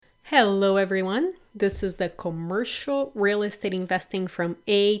Hello, everyone. This is the Commercial Real Estate Investing from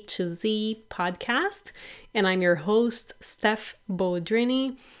A to Z podcast, and I'm your host, Steph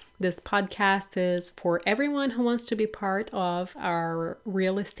Boldrini. This podcast is for everyone who wants to be part of our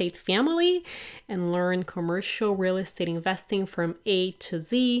real estate family and learn commercial real estate investing from A to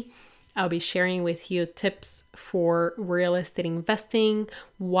Z. I'll be sharing with you tips for real estate investing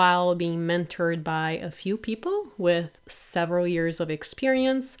while being mentored by a few people with several years of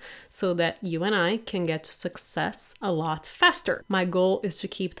experience so that you and I can get to success a lot faster. My goal is to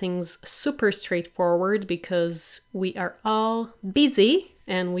keep things super straightforward because we are all busy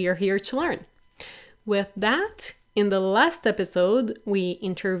and we are here to learn. With that, in the last episode, we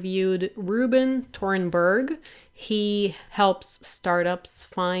interviewed Ruben Thornburg. He helps startups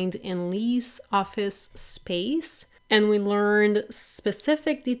find and lease office space, and we learned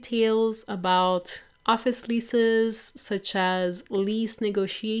specific details about office leases, such as lease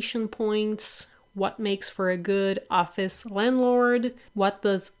negotiation points, what makes for a good office landlord, what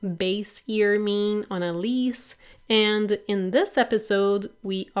does base year mean on a lease, and in this episode,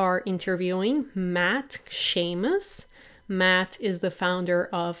 we are interviewing Matt Seamus. Matt is the founder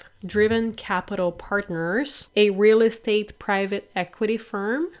of Driven Capital Partners, a real estate private equity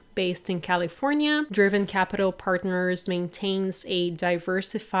firm based in California. Driven Capital Partners maintains a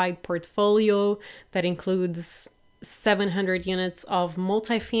diversified portfolio that includes 700 units of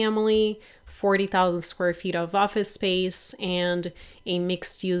multifamily, 40,000 square feet of office space, and a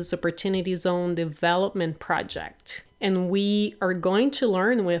mixed-use opportunity zone development project. And we are going to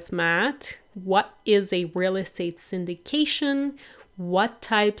learn with Matt what is a real estate syndication, what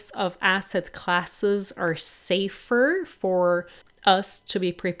types of asset classes are safer for us to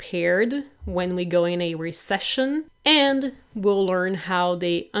be prepared when we go in a recession, and we'll learn how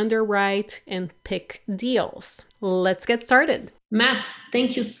they underwrite and pick deals. Let's get started. Matt,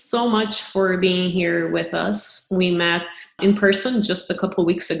 thank you so much for being here with us. We met in person just a couple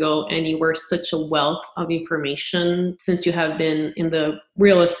weeks ago, and you were such a wealth of information. Since you have been in the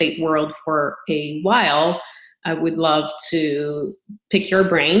real estate world for a while, I would love to pick your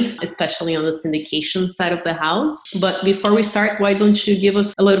brain, especially on the syndication side of the house. But before we start, why don't you give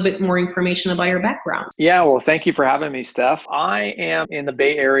us a little bit more information about your background? Yeah, well, thank you for having me, Steph. I am in the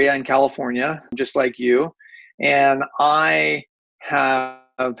Bay Area in California, just like you. And I have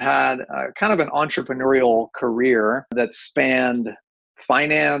had kind of an entrepreneurial career that spanned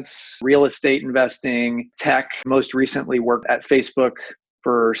finance, real estate investing, tech. Most recently worked at Facebook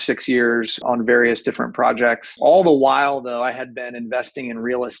for 6 years on various different projects. All the while, though, I had been investing in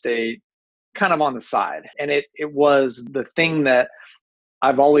real estate kind of on the side. And it was the thing that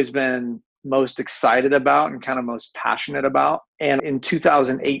I've always been most excited about and kind of most passionate about. And in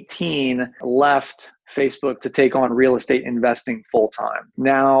 2018, left Facebook to take on real estate investing full time.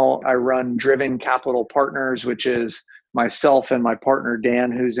 Now I run Driven Capital Partners, which is myself and my partner,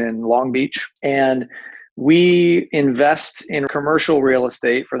 Dan, who's in Long Beach. And we invest in commercial real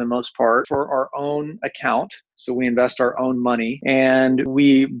estate for the most part for our own account. So we invest our own money and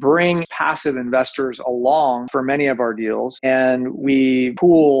we bring passive investors along for many of our deals, and we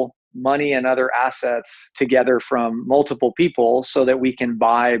pool money and other assets together from multiple people so that we can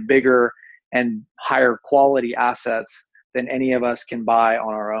buy bigger and higher quality assets than any of us can buy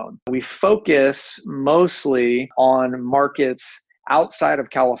on our own. We focus mostly on markets outside of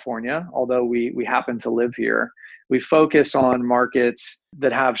California, although we happen to live here. We focus on markets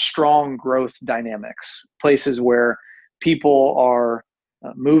that have strong growth dynamics, places where people are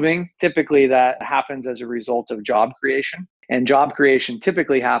moving. Typically that happens as a result of job creation. And job creation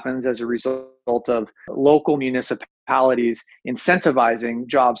typically happens as a result of local municipalities incentivizing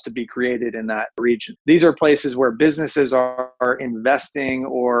jobs to be created in that region. These are places where businesses are investing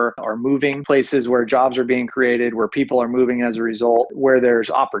or are moving, places where jobs are being created, where people are moving as a result, where there's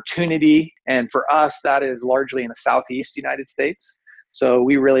opportunity. And for us, that is largely in the Southeast United States. So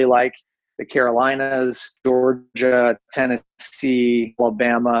we really like the Carolinas, Georgia, Tennessee,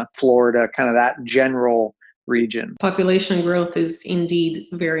 Alabama, Florida, kind of that general region. Population growth is indeed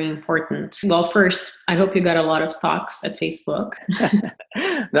very important. Well, first, I hope you got a lot of stocks at Facebook.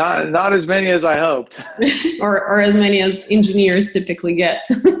 Not as many as I hoped. or as many as engineers typically get.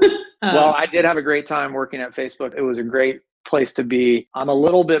 Well, I did have a great time working at Facebook. It was a great place to be. I'm a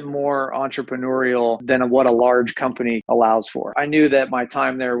little bit more entrepreneurial than what a large company allows for. I knew that my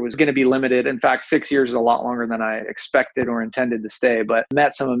time there was going to be limited. In fact, 6 years is a lot longer than I expected or intended to stay, but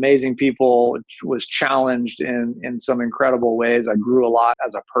met some amazing people, was challenged in some incredible ways. I grew a lot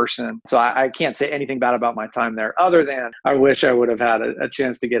as a person. So I can't say anything bad about my time there other than I wish I would have had a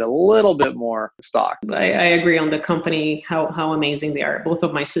chance to get a little bit more stock. I agree on the company, how amazing they are. Both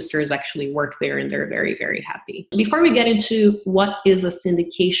of my sisters actually work there and they're very, very happy. Before we get into what is a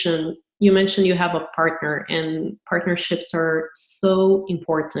syndication, you mentioned you have a partner and partnerships are so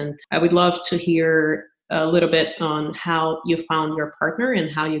important. I would love to hear a little bit on how you found your partner and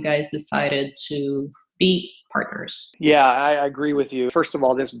how you guys decided to be partners. Yeah, I agree with you. First of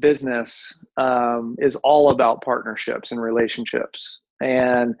all, this business is all about partnerships and relationships.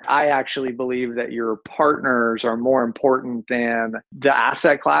 And I actually believe that your partners are more important than the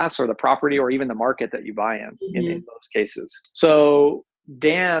asset class or the property or even the market that you buy in most cases. So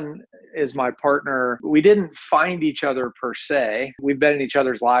Dan is my partner. We didn't find each other per se. We've been in each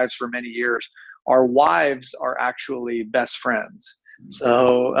other's lives for many years. Our wives are actually best friends.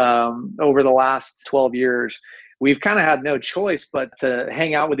 So over the last 12 years, we've kind of had no choice but to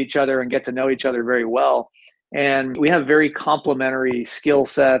hang out with each other and get to know each other very well. And we have very complementary skill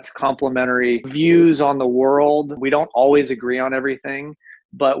sets, complementary views on the world. We don't always agree on everything,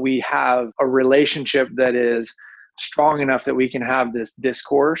 but we have a relationship that is strong enough that we can have this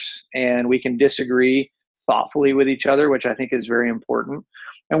discourse and we can disagree thoughtfully with each other, which I think is very important.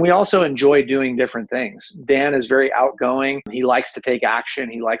 And we also enjoy doing different things. Dan is very outgoing. He likes to take action.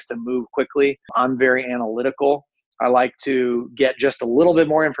 He likes to move quickly. I'm very analytical. I like to get just a little bit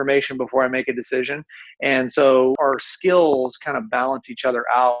more information before I make a decision. And so our skills kind of balance each other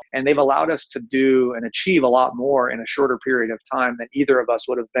out. And they've allowed us to do and achieve a lot more in a shorter period of time than either of us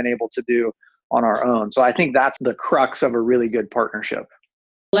would have been able to do on our own. So I think that's the crux of a really good partnership.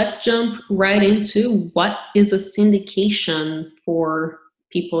 Let's jump right into what is a syndication for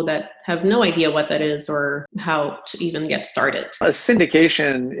people that have no idea what that is or how to even get started. A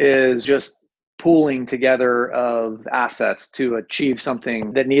syndication is just pooling together of assets to achieve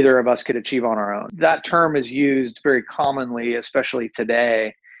something that neither of us could achieve on our own. That term is used very commonly, especially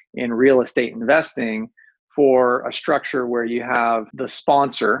today in real estate investing, for a structure where you have the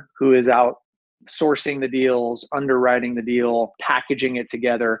sponsor who is out sourcing the deals, underwriting the deal, packaging it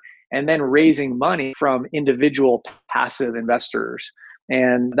together, and then raising money from individual passive investors.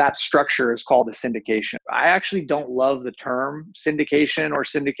 And that structure is called a syndication. I actually don't love the term syndication or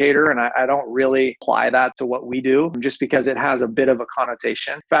syndicator, and I don't really apply that to what we do just because it has a bit of a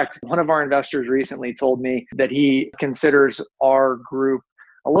connotation. In fact, one of our investors recently told me that he considers our group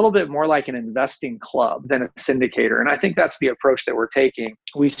a little bit more like an investing club than a syndicator. And I think that's the approach that we're taking.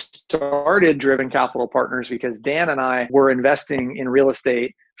 We started Driven Capital Partners because Dan and I were investing in real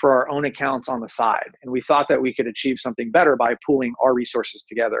estate for our own accounts on the side. And we thought that we could achieve something better by pooling our resources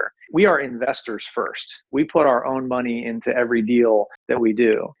together. We are investors first. We put our own money into every deal that we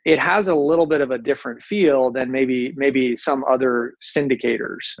do. It has a little bit of a different feel than maybe some other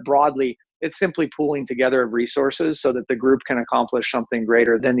syndicators. Broadly, it's simply pooling together of resources so that the group can accomplish something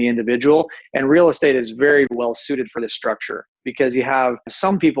greater than the individual. And real estate is very well suited for this structure because you have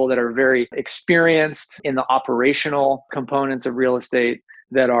some people that are very experienced in the operational components of real estate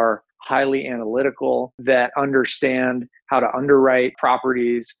that are highly analytical, that understand how to underwrite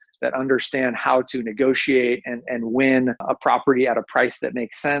properties, that understand how to negotiate and win a property at a price that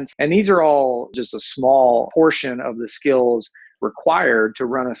makes sense. And these are all just a small portion of the skills required to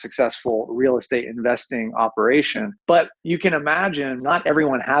run a successful real estate investing operation. But you can imagine not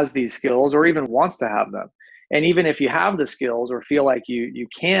everyone has these skills or even wants to have them. And even if you have the skills or feel like you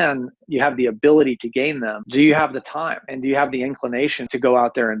have the ability to gain them, do you have the time? And do you have the inclination to go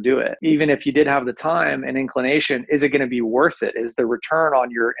out there and do it? Even if you did have the time and inclination, is it going to be worth it? Is the return on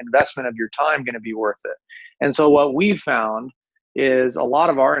your investment of your time going to be worth it? And so what we've found is a lot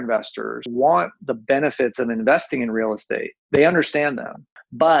of our investors want the benefits of investing in real estate. They understand them,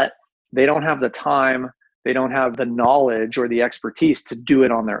 but they don't have the time, they don't have the knowledge or the expertise to do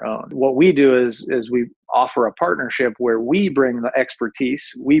it on their own. What we do is we offer a partnership where we bring the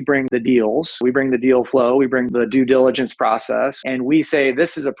expertise, we bring the deals, we bring the deal flow, we bring the due diligence process, and we say,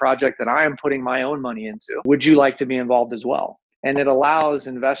 this is a project that I am putting my own money into. Would you like to be involved as well? And it allows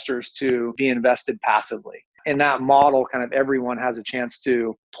investors to be invested passively. In that model, kind of everyone has a chance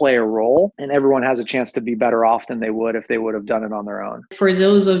to play a role and everyone has a chance to be better off than they would if they would have done it on their own. For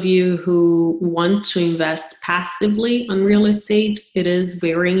those of you who want to invest passively on real estate, it is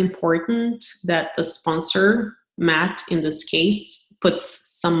very important that the sponsor, Matt in this case,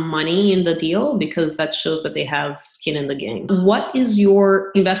 puts some money in the deal because that shows that they have skin in the game. What is your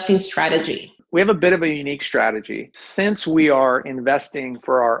investing strategy? We have a bit of a unique strategy. Since we are investing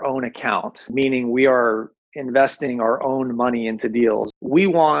for our own account, meaning we are investing our own money into deals, we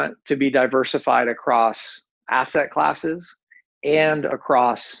want to be diversified across asset classes and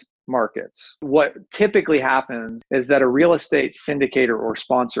across markets. What typically happens is that a real estate syndicator or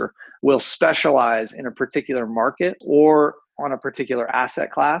sponsor will specialize in a particular market or on a particular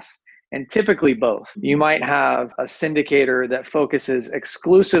asset class, and typically both. You might have a syndicator that focuses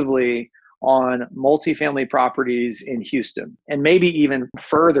exclusively on multifamily properties in Houston, and maybe even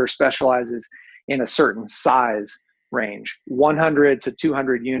further specializes in a certain size range, 100 to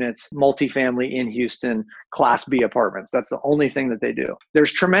 200 units, multifamily in Houston, Class B apartments. That's the only thing that they do.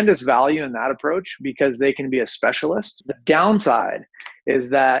 There's tremendous value in that approach because they can be a specialist. The downside is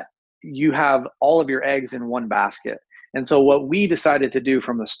that you have all of your eggs in one basket. And so what we decided to do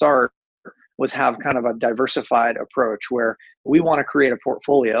from the start was have kind of a diversified approach where we want to create a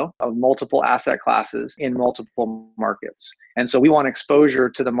portfolio of multiple asset classes in multiple markets. And so we want exposure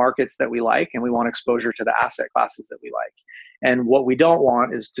to the markets that we like, and we want exposure to the asset classes that we like. And what we don't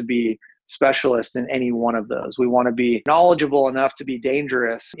want is to be specialists in any one of those. We want to be knowledgeable enough to be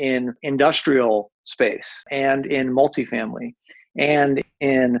dangerous in industrial space and in multifamily and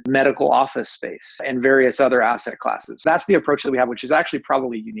in medical office space and various other asset classes. That's the approach that we have, which is actually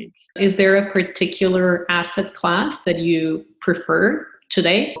probably unique. Is there a particular asset class that you prefer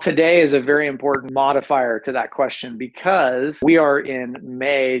today? Today is a very important modifier to that question because we are in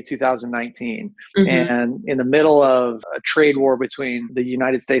May 2019 and in the middle of a trade war between the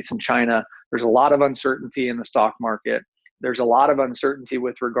United States and China. There's a lot of uncertainty in the stock market. There's a lot of uncertainty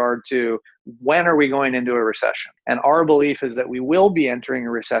with regard to when are we going into a recession? And our belief is that we will be entering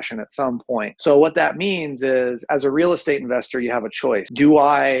a recession at some point. So what that means is, as a real estate investor, you have a choice. Do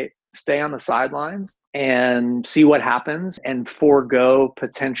I stay on the sidelines and see what happens and forego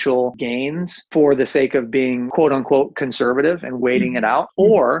potential gains for the sake of being quote unquote conservative and waiting it out?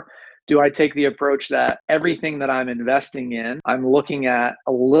 Or do I take the approach that everything that I'm investing in, I'm looking at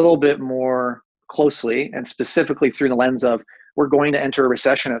a little bit more closely and specifically through the lens of we're going to enter a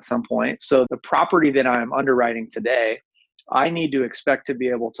recession at some point. So the property that I'm underwriting today, I need to expect to be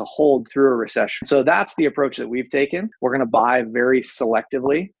able to hold through a recession. So that's the approach that we've taken. We're going to buy very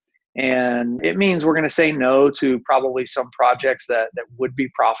selectively. And it means we're going to say no to probably some projects that would be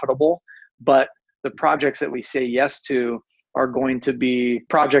profitable. But the projects that we say yes to are going to be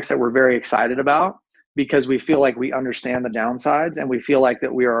projects that we're very excited about, because we feel like we understand the downsides and we feel like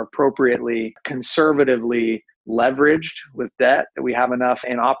that we are appropriately conservatively leveraged with debt, that we have enough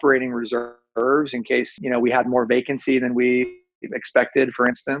in operating reserves in case, we had more vacancy than we expected, for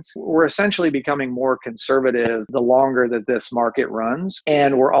instance. We're essentially becoming more conservative the longer that this market runs.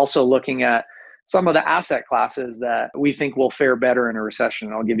 And we're also looking at some of the asset classes that we think will fare better in a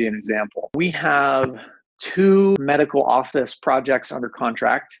recession. I'll give you an example. We have 2 medical office projects under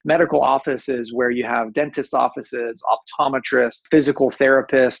contract. Medical office is where you have dentist offices, optometrists, physical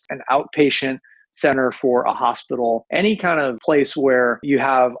therapists, an outpatient center for a hospital, any kind of place where you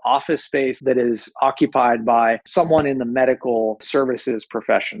have office space that is occupied by someone in the medical services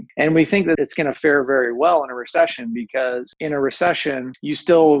profession. And we think that it's going to fare very well in a recession, because in a recession, you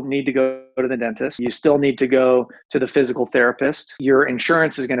still need to go to the dentist. You still need to go to the physical therapist. Your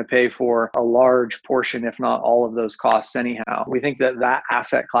insurance is going to pay for a large portion, if not all of those costs anyhow. We think that that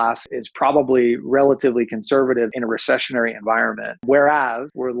asset class is probably relatively conservative in a recessionary environment, whereas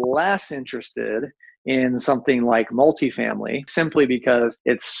we're less interested in something like multifamily simply because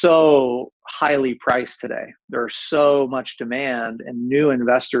it's so highly priced today. There's so much demand and new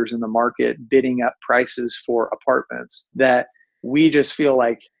investors in the market bidding up prices for apartments that we just feel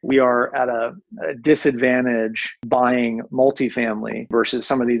like we are at a disadvantage buying multifamily versus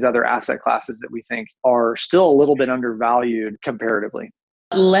some of these other asset classes that we think are still a little bit undervalued comparatively.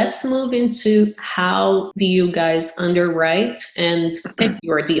 Let's move into how do you guys underwrite and pick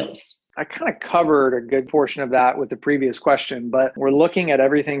your deals? I kind of covered a good portion of that with the previous question, but we're looking at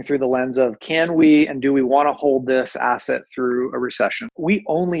everything through the lens of can we and do we want to hold this asset through a recession? We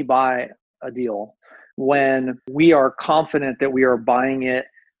only buy a deal when we are confident that we are buying it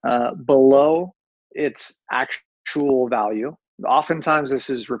below its actual value. Oftentimes this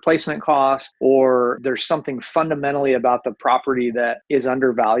is replacement cost, or there's something fundamentally about the property that is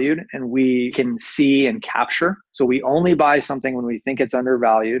undervalued and we can see and capture. So we only buy something when we think it's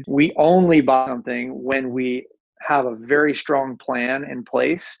undervalued. We only buy something when we have a very strong plan in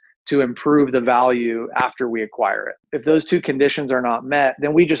place to improve the value after we acquire it. If those 2 conditions are not met,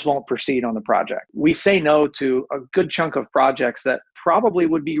 then we just won't proceed on the project. We say no to a good chunk of projects that probably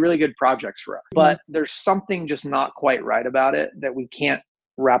would be really good projects for us. But there's something just not quite right about it that we can't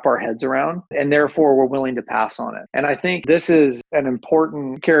wrap our heads around, and therefore we're willing to pass on it. And I think this is an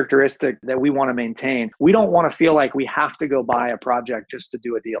important characteristic that we want to maintain. We don't want to feel like we have to go buy a project just to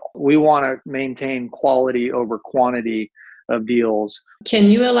do a deal. We want to maintain quality over quantity of deals.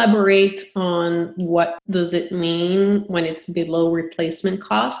 Can you elaborate on what does it mean when it's below replacement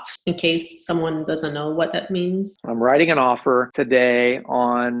cost, in case someone doesn't know what that means? I'm writing an offer today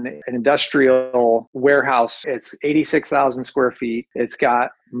on an industrial warehouse. It's 86,000 square feet. It's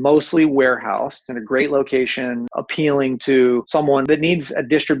got mostly warehouse in a great location, appealing to someone that needs a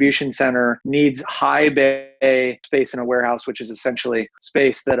distribution center, needs high bay space in a warehouse, which is essentially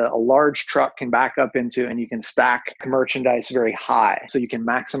space that a large truck can back up into, and you can stack merchandise very high so you can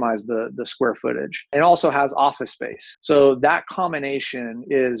maximize the square footage. It also has office space. So that combination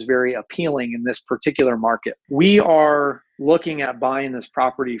is very appealing in this particular market. We are looking at buying this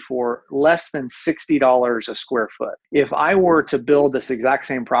property for less than $60 a square foot. If I were to build this exact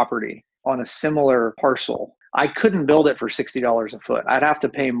same property on a similar parcel, I couldn't build it for $60 a foot. I'd have to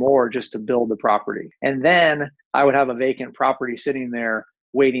pay more just to build the property. And then I would have a vacant property sitting there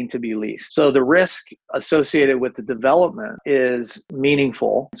waiting to be leased. So the risk associated with the development is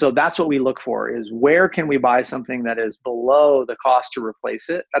meaningful. So that's what we look for, is where can we buy something that is below the cost to replace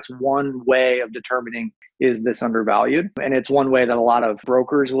it? That's one way of determining, is this undervalued? And it's one way that a lot of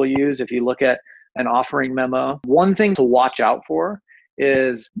brokers will use. If you look at an offering memo, one thing to watch out for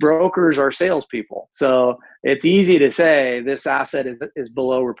is brokers are salespeople. So it's easy to say this asset is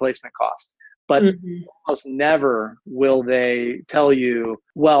below replacement cost. But almost never will they tell you,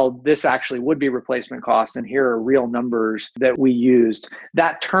 well, this actually would be replacement cost, and here are real numbers that we used.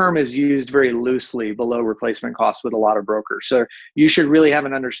 That term is used very loosely, below replacement cost, with a lot of brokers. So you should really have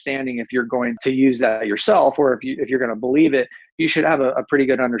an understanding, if you're going to use that yourself, or if you're going to believe it, you should have a pretty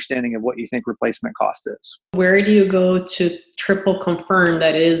good understanding of what you think replacement cost is. Where do you go to triple confirm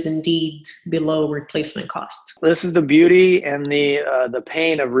that it is indeed below replacement cost? This is the beauty and the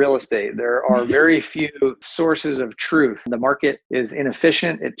pain of real estate. There are very few sources of truth. The market is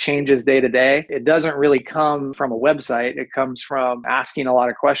inefficient. It changes day to day. It doesn't really come from a website. It comes from asking a lot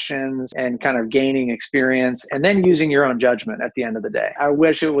of questions and kind of gaining experience, and then using your own judgment at the end of the day. I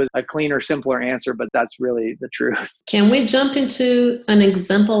wish it was a cleaner, simpler answer, but that's really the truth. Can we jump into an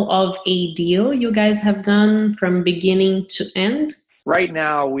example of a deal you guys have done from beginning to end? Right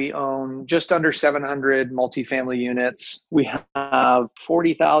now, we own just under 700 multifamily units. We have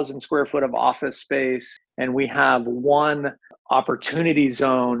 40,000 square foot of office space, and we have one opportunity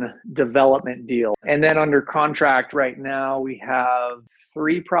zone development deal. And then under contract right now, we have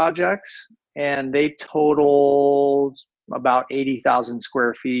 3 projects, and they total about 80,000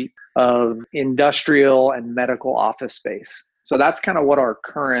 square feet of industrial and medical office space. So that's kind of what our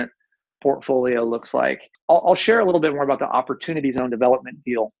current portfolio looks like. I'll share a little bit more about the opportunity zone development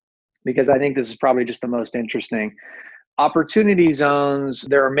deal, because I think this is probably just the most interesting. Opportunity zones,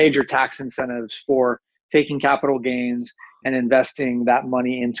 there are major tax incentives for taking capital gains and investing that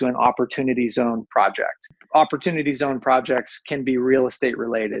money into an opportunity zone project. Opportunity zone projects can be real estate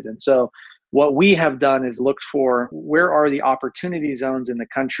related. And so what we have done is looked for, where are the opportunity zones in the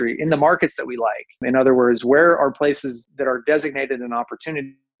country, in the markets that we like? In other words, where are places that are designated an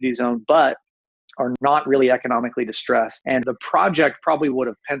opportunity zone, but are not really economically distressed? And the project probably would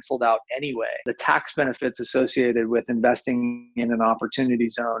have penciled out anyway. The tax benefits associated with investing in an opportunity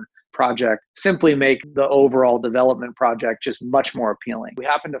zone project simply make the overall development project just much more appealing. We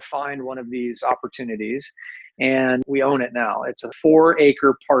happen to find one of these opportunities, and we own it now. It's a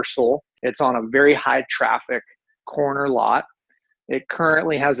 4-acre parcel. It's on a very high traffic corner lot. It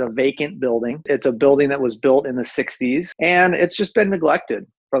currently has a vacant building. It's a building that was built in the 60s, and it's just been neglected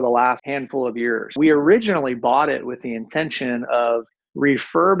for the last handful of years. We originally bought it with the intention of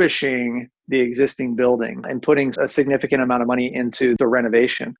refurbishing the existing building and putting a significant amount of money into the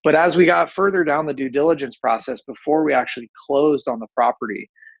renovation. But as we got further down the due diligence process, before we actually closed on the property,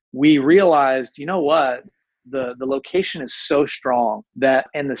 we realized, you know what? The location is so strong that,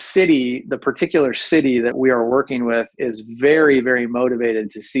 and the particular city that we are working with is very, very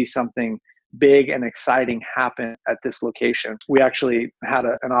motivated to see something big and exciting happen at this location. We actually had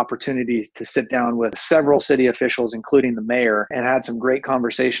an opportunity to sit down with several city officials, including the mayor, and had some great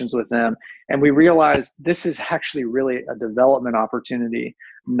conversations with them. And we realized this is actually really a development opportunity,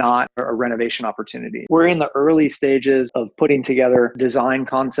 not a renovation opportunity. We're in the early stages of putting together design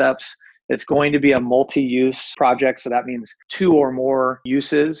concepts. It's going to be a multi-use project. So that means 2 or more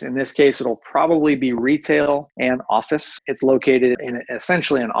uses. In this case, it'll probably be retail and office. It's located in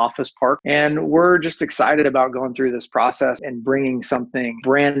essentially an office park. And we're just excited about going through this process and bringing something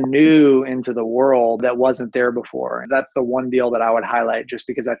brand new into the world that wasn't there before. That's the one deal that I would highlight just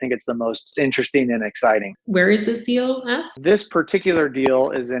because I think it's the most interesting and exciting. Where is this deal at? This particular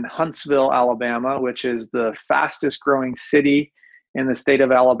deal is in Huntsville, Alabama, which is the fastest growing city in the state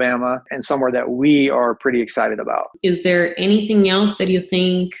of Alabama and somewhere that we are pretty excited about. Is there anything else that you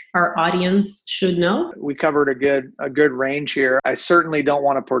think our audience should know? We covered a good range here. I certainly don't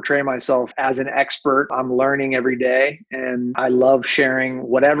want to portray myself as an expert. I'm learning every day, and I love sharing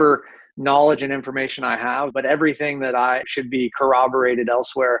whatever knowledge and information I have, but everything that I should be corroborated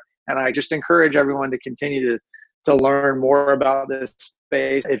elsewhere. And I just encourage everyone to continue to learn more about this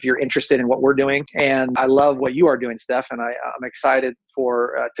space if you're interested in what we're doing. And I love what you are doing, Steph, and I'm excited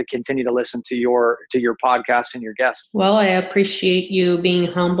to continue to listen to your podcast and your guests. Well, I appreciate you being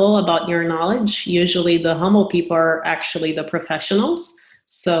humble about your knowledge. Usually the humble people are actually the professionals.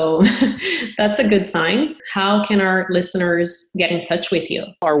 So that's a good sign. How can our listeners get in touch with you?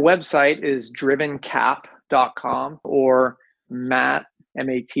 Our website is drivencap.com or Matt,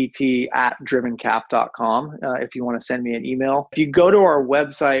 MATT at drivencap.com if you want to send me an email. If you go to our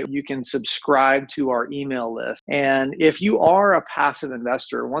website, you can subscribe to our email list. And if you are a passive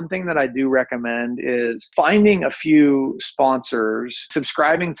investor, one thing that I do recommend is finding a few sponsors,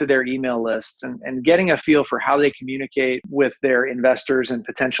 subscribing to their email lists and getting a feel for how they communicate with their investors and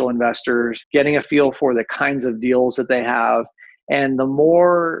potential investors, getting a feel for the kinds of deals that they have. And the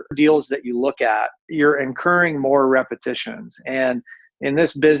more deals that you look at, you're incurring more repetitions. And in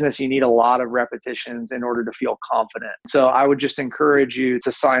this business, you need a lot of repetitions in order to feel confident. So I would just encourage you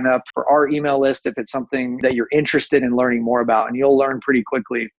to sign up for our email list if it's something that you're interested in learning more about. And you'll learn pretty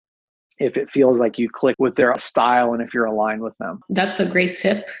quickly if it feels like you click with their style and if you're aligned with them. That's a great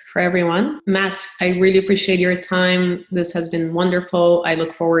tip for everyone. Matt, I really appreciate your time. This has been wonderful. I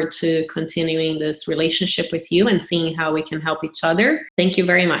look forward to continuing this relationship with you and seeing how we can help each other. Thank you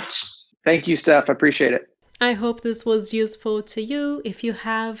very much. Thank you, Steph. I appreciate it. I hope this was useful to you. If you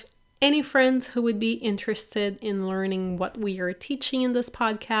have any friends who would be interested in learning what we are teaching in this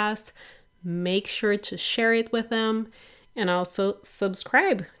podcast, make sure to share it with them and also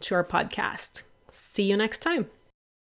subscribe to our podcast. See you next time.